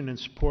motion and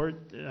support.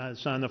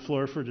 It's on the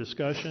floor for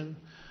discussion.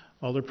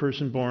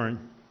 Alderperson Bourne.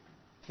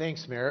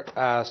 Thanks, Mayor.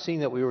 Seeing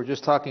that we were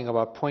just talking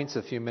about points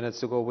a few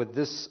minutes ago, would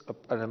this,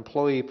 an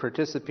employee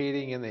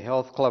participating in the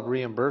health club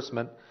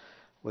reimbursement,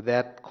 would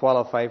that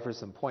qualify for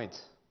some points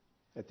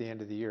at the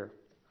end of the year?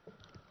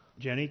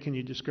 Jenny, can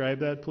you describe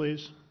that,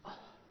 please?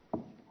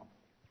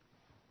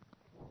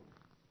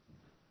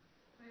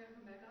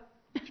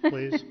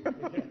 Please.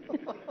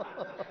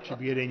 Should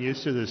be getting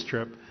used to this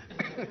trip.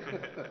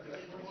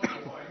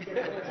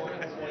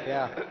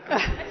 Yeah.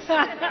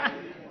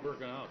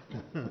 Working out.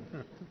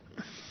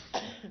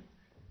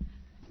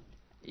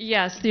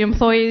 Yes, the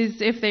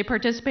employees, if they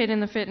participate in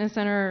the fitness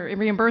center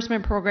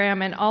reimbursement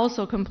program and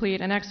also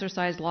complete an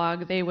exercise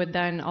log, they would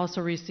then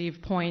also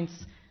receive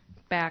points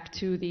back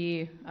to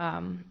the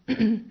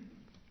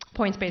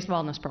points-based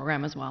wellness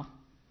program as well.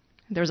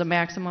 There's a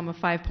maximum of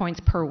 5 points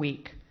per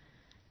week.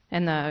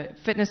 And the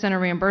fitness center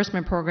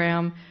reimbursement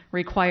program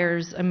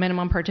requires a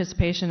minimum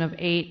participation of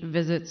 8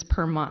 visits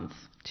per month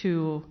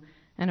to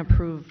an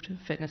approved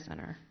fitness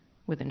center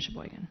within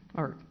Sheboygan,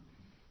 or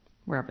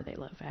wherever they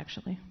live,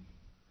 actually.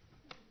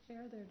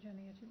 Chair there,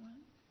 Jenny, if you want.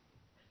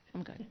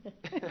 I'm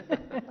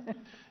good.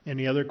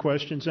 Any other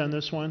questions on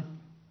this one?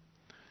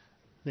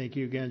 Thank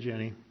you again,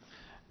 Jenny.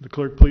 The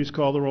clerk please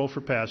call the roll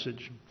for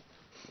passage.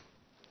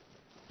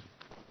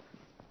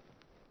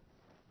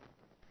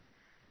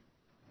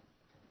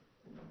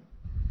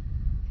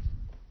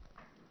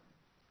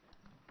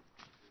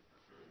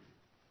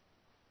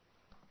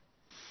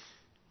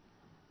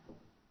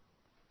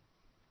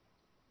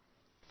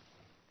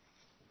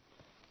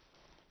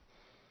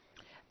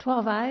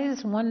 Twelve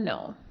ayes, 1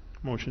 no.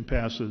 Motion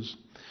passes.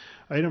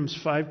 Item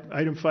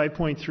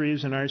 5.3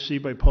 is an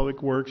RC by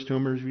Public Works, to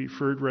whom is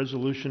referred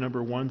resolution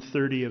number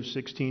 130 of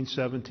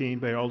 1617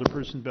 by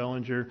Alderperson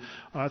Bellinger,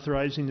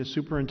 authorizing the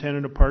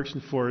superintendent of Parks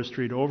and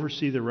Forestry to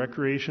oversee the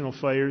recreational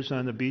fires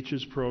on the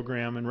beaches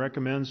program, and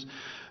recommends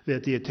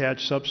that the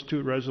attached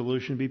substitute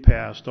resolution be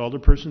passed.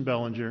 Alderperson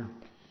Bellinger.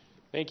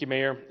 Thank you,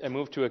 Mayor. I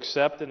move to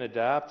accept and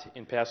adopt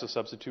and pass a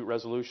substitute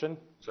resolution.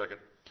 Second.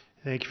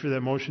 Thank you for that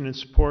motion and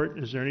support.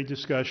 Is there any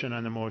discussion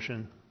on the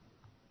motion?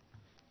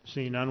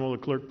 Seeing none, will the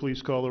clerk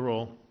please call the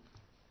roll?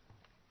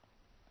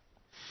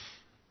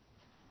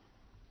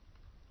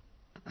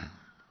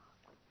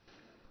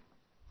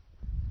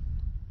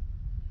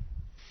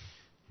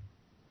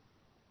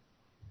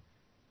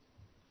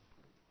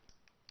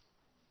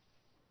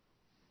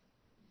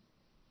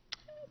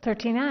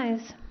 Thirteen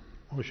ayes.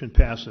 Motion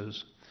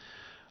passes.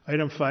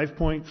 Item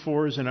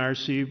 5.4 is an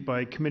RC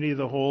by Committee of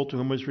the Whole, to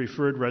whom was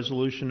referred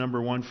Resolution Number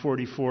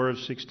 144 of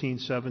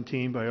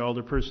 1617 by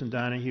Alderperson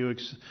Donahue,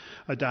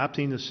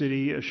 adopting the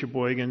City of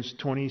Sheboygan's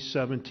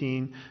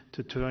 2017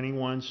 to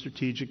 21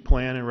 strategic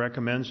plan, and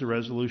recommends the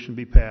resolution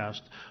be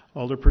passed.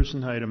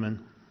 Alderperson Heidemann.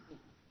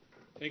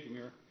 Thank you,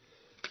 Mayor.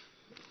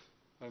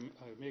 I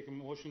make a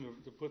motion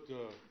to put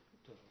the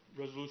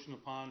resolution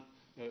upon,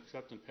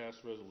 accept and pass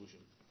the resolution.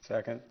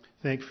 Second.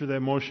 Thank you for that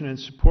motion and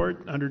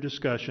support. Under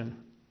discussion.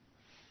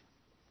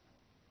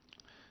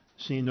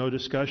 Seeing no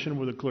discussion,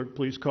 will the clerk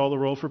please call the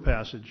roll for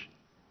passage?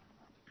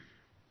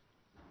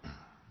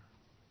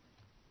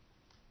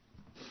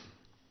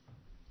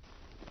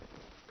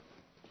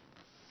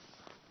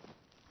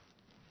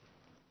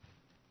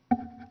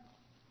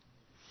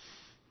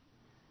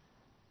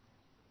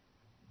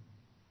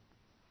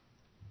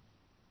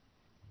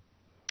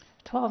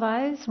 Twelve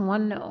ayes,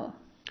 1 no.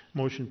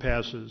 Motion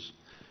passes.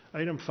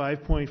 Item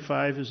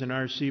 5.5 is an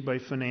RC by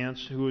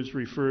Finance, who is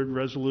referred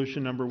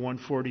Resolution Number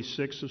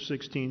 146 of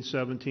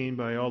 1617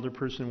 by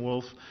Alderperson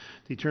Wolf,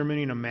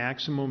 determining a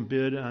maximum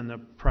bid on the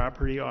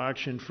property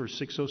auction for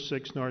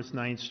 606 North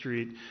 9th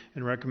Street,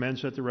 and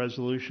recommends that the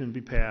resolution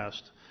be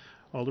passed.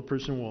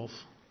 Alderperson Wolf.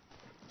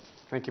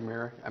 Thank you,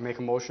 Mayor. I make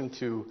a motion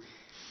to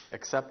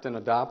accept and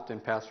adopt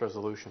and pass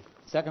resolution.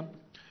 Second.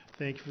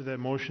 Thank you for that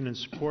motion and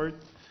support.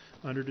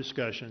 Under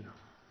discussion.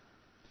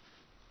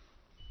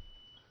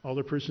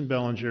 Alderperson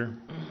Bellinger.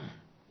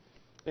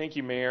 Thank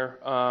you, Mayor.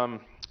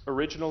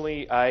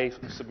 Originally, I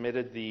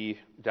submitted the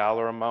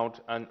dollar amount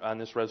on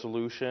this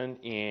resolution,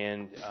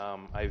 and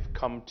I've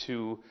come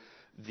to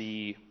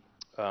the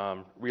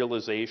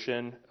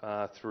realization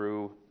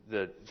through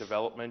the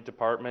development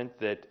department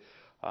that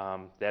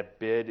that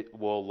bid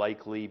will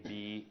likely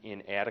be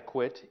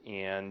inadequate,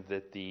 and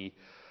that the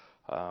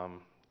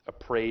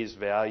appraised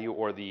value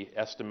or the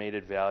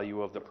estimated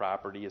value of the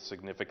property is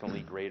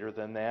significantly greater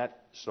than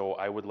that. So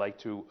I would like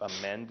to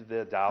amend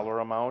the dollar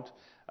amount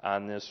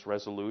on this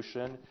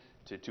resolution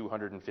to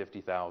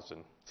 $250,000.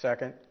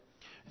 Second.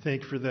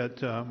 Thank you for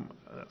that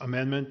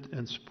amendment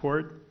and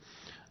support.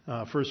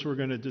 First, we're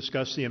going to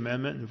discuss the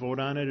amendment and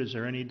vote on it. Is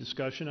there any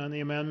discussion on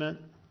the amendment?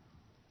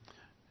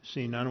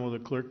 Seeing none, will the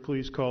clerk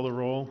please call the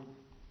roll?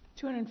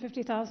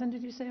 250,000,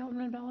 did you say,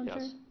 Alderman Bellinger?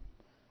 Yes.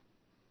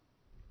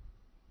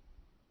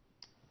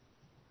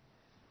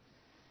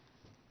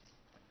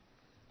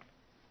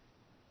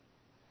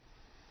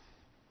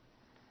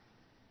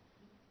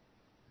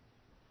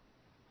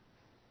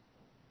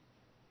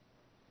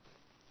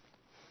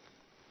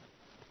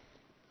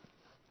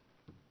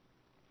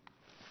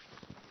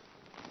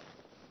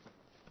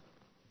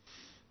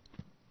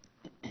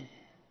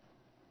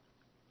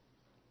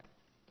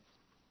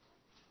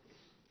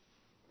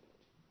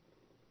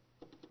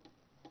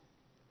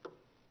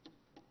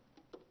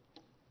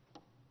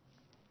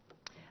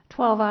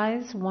 Twelve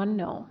ayes, 1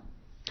 no.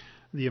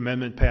 The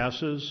amendment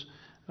passes.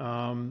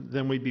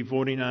 Then we'd be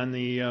voting on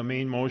the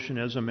main motion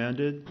as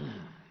amended.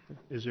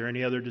 Is there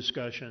any other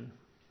discussion?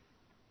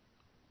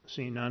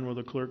 Seeing none, will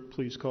the clerk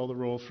please call the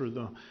roll for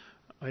the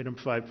item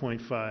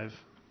 5.5?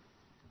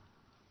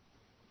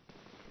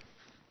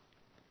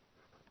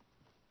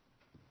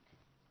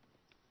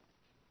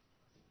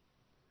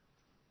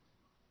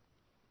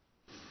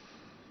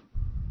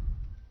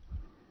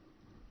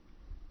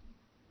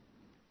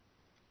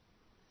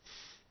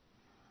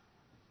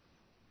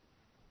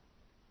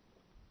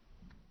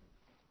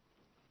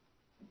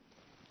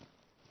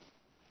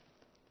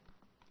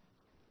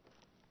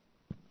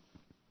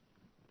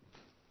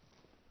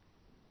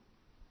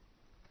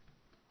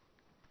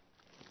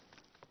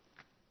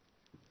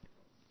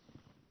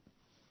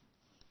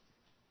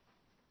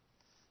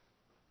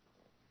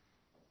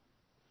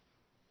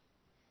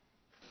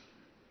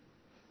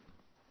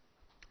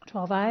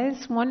 Twelve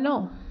ayes, 1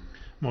 no.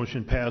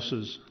 Motion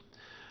passes.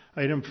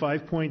 Item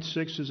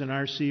 5.6 is an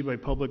RC by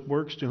Public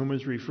Works, to whom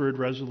is referred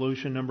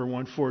Resolution Number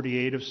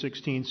 148 of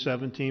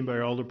 1617 by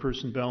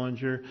Alderperson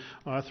Bellinger,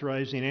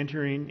 authorizing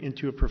entering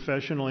into a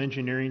professional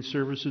engineering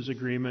services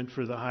agreement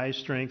for the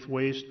high-strength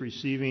waste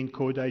receiving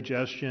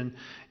co-digestion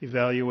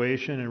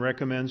evaluation, and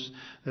recommends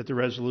that the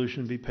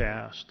resolution be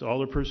passed.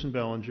 Alderperson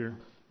Bellinger.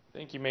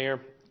 Thank you, Mayor.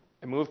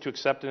 I move to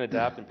accept and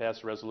adopt and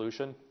pass the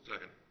resolution.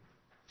 Second.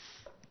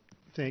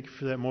 Thank you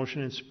for that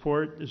motion and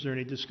support. Is there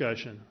any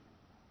discussion?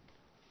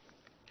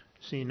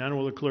 Seeing none,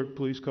 will the clerk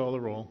please call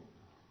the roll?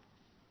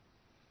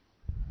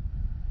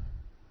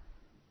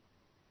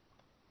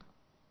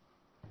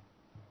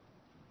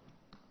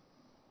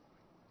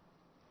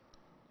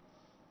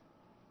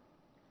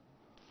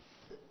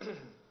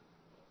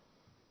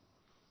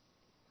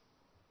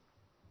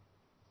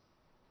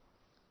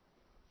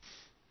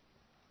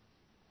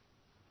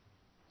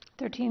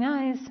 Thirteen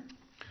ayes.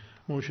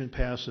 Motion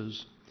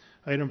passes.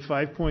 Item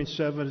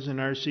 5.7 is an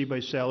RC by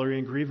Salary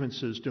and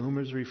Grievances, to whom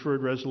is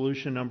referred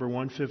Resolution Number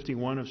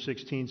 151 of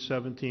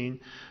 1617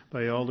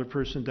 by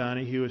Alderperson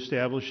Donahue,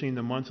 establishing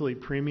the monthly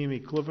premium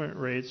equivalent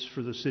rates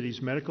for the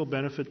city's medical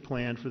benefit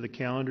plan for the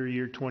calendar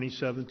year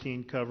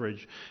 2017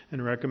 coverage,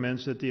 and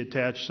recommends that the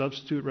attached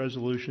substitute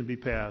resolution be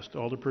passed.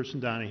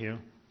 Alderperson Donahue.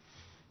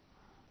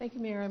 Thank you,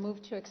 Mayor. I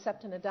move to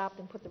accept and adopt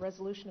and put the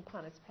resolution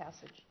upon its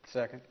passage.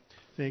 Second.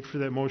 Thank you for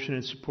that motion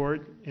and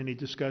support. Any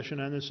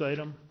discussion on this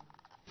item?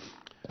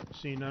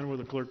 Seeing none, will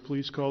the clerk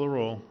please call the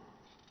roll?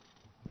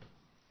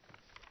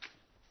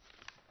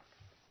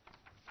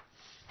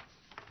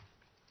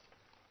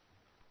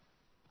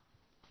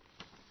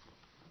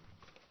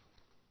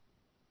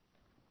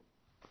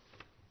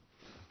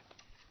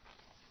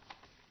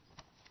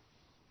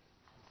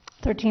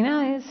 Thirteen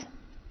ayes.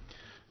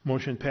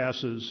 Motion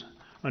passes.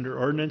 Under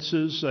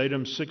ordinances,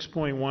 items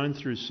 6.1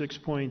 through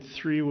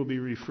 6.3 will be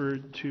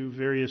referred to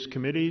various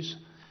committees.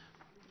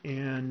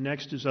 And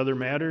next is other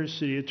matters.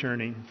 City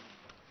Attorney.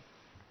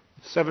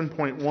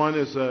 7.1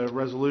 is a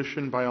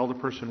resolution by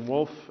Alderperson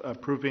Wolf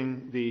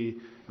approving the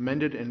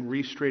amended and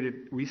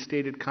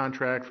restated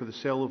contract for the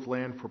sale of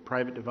land for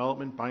private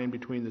development by and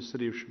between the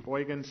City of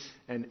Sheboygan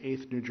and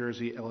 8th New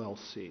Jersey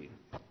LLC.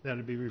 That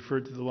would be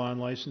referred to the Law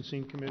and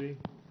Licensing Committee.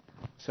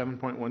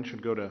 7.1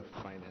 should go to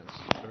Finance.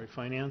 Sorry,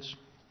 Finance.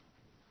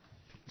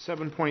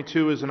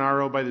 7.2 is an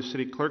RO by the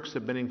city clerk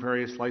submitting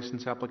various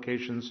license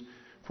applications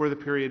for the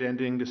period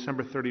ending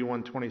December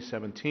 31,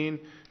 2017,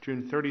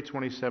 June 30,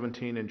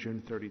 2017, and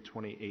June 30,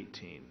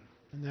 2018.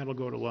 And that'll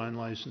go to Law and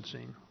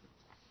Licensing.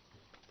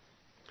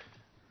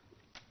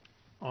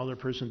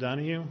 Alderperson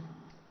Donahue.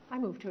 I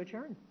move to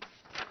adjourn.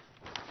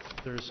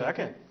 Is there a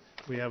second?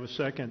 We have a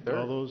second.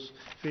 All those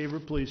in favor,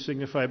 please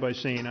signify by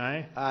saying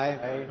aye.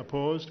 Aye.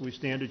 Opposed? We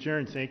stand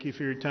adjourned. Thank you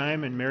for your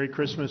time, and Merry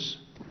Christmas.